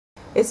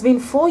It's been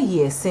 4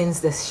 years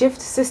since the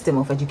shift system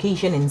of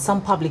education in some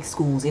public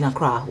schools in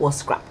Accra was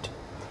scrapped.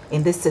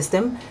 In this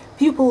system,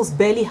 pupils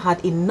barely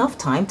had enough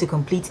time to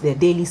complete their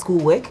daily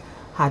schoolwork,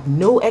 had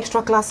no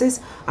extra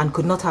classes, and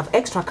could not have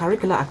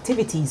extracurricular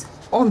activities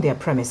on their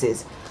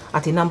premises.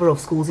 At a number of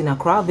schools in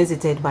Accra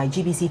visited by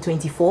GBC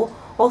 24,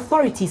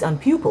 authorities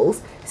and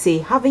pupils say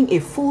having a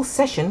full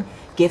session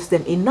gives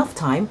them enough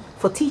time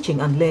for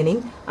teaching and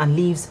learning and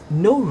leaves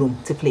no room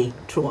to play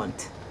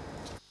truant.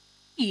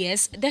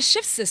 Yes, the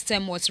shift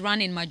system was run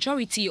in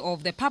majority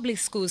of the public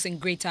schools in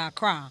Greater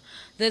Accra.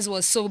 This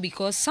was so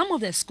because some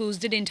of the schools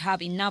didn't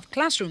have enough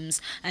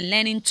classrooms and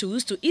learning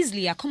tools to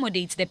easily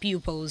accommodate the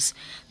pupils.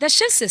 The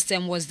shift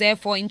system was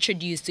therefore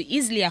introduced to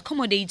easily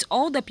accommodate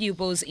all the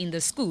pupils in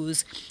the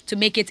schools. To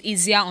make it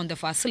easier on the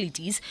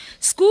facilities,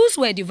 schools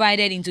were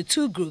divided into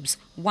two groups,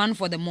 one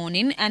for the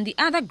morning and the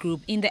other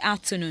group in the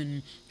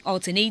afternoon,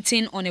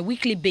 alternating on a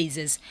weekly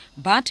basis.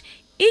 But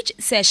each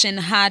session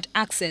had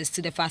access to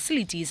the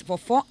facilities for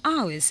 4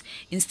 hours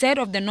instead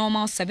of the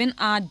normal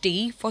 7-hour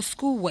day for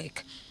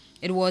schoolwork.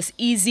 It was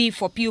easy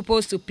for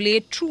pupils to play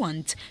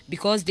truant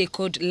because they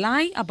could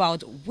lie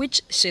about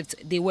which shift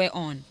they were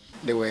on.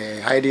 They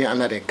were hiding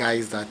under the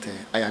guise that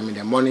I am in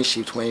the morning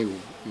shift when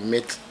you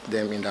meet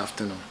them in the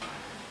afternoon.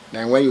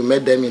 Then when you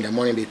met them in the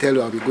morning, they tell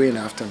you I'll be going in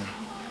the afternoon.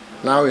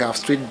 Now we have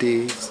straight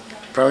days.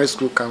 Primary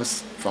school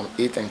comes from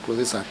 8 and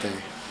closes at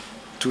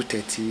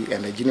 2:30,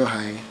 and the junior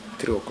high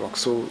 3 o'clock.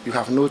 So you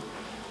have no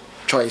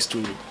choice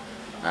to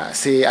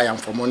say I am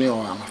for morning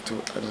or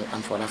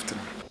I'm for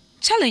afternoon.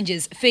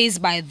 Challenges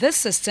faced by this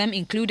system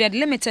included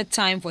limited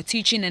time for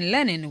teaching and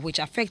learning, which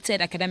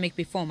affected academic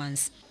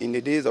performance. In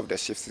the days of the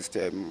shift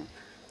system,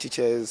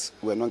 teachers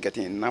were not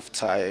getting enough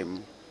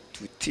time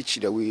to teach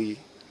the way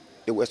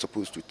they were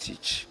supposed to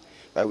teach.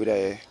 But with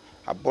the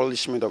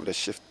abolishment of the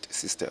shift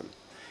system,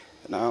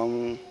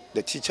 now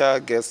the teacher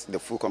gets the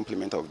full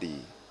complement of the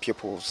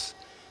pupils,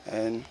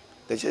 and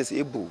the teacher is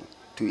able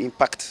to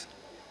impact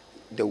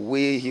the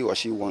way he or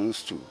she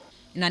wants to.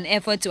 In an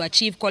effort to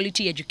achieve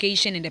quality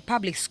education in the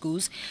public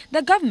schools,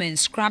 the government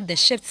scrapped the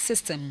shift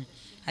system.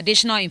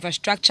 Additional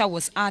infrastructure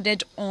was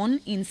added on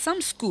in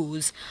some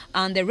schools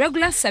and the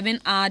regular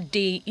 7-hour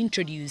day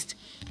introduced.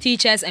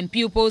 Teachers and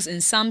pupils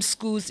in some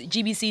schools,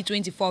 GBC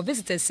 24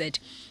 visitors said,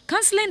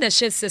 cancelling the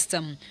shift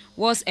system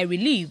was a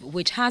relief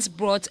which has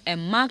brought a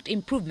marked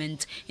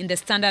improvement in the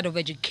standard of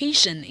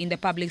education in the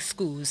public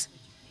schools.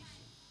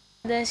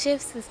 The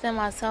shift system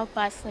has helped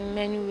us in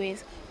many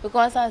ways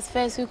because at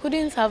first we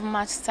couldn't have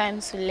much time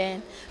to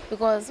learn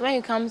because when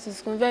you come to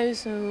school very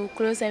soon we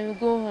close and we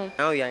go home.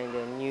 Now we are in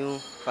the new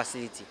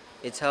facility.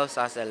 It helps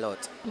us a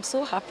lot. I'm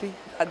so happy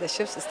that the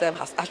shift system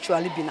has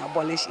actually been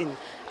abolished in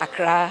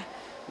Accra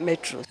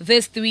Metro.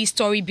 This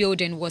 3-story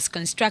building was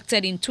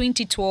constructed in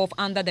 2012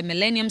 under the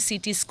Millennium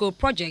City School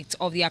project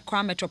of the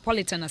Accra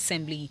Metropolitan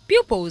Assembly.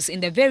 Pupils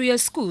in the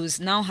various schools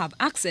now have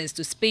access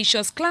to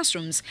spacious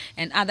classrooms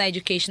and other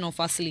educational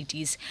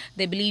facilities.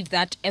 They believe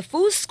that a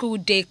full school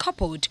day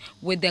coupled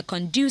with the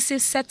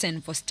conducive setting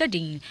for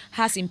studying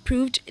has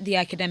improved their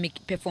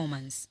academic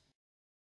performance.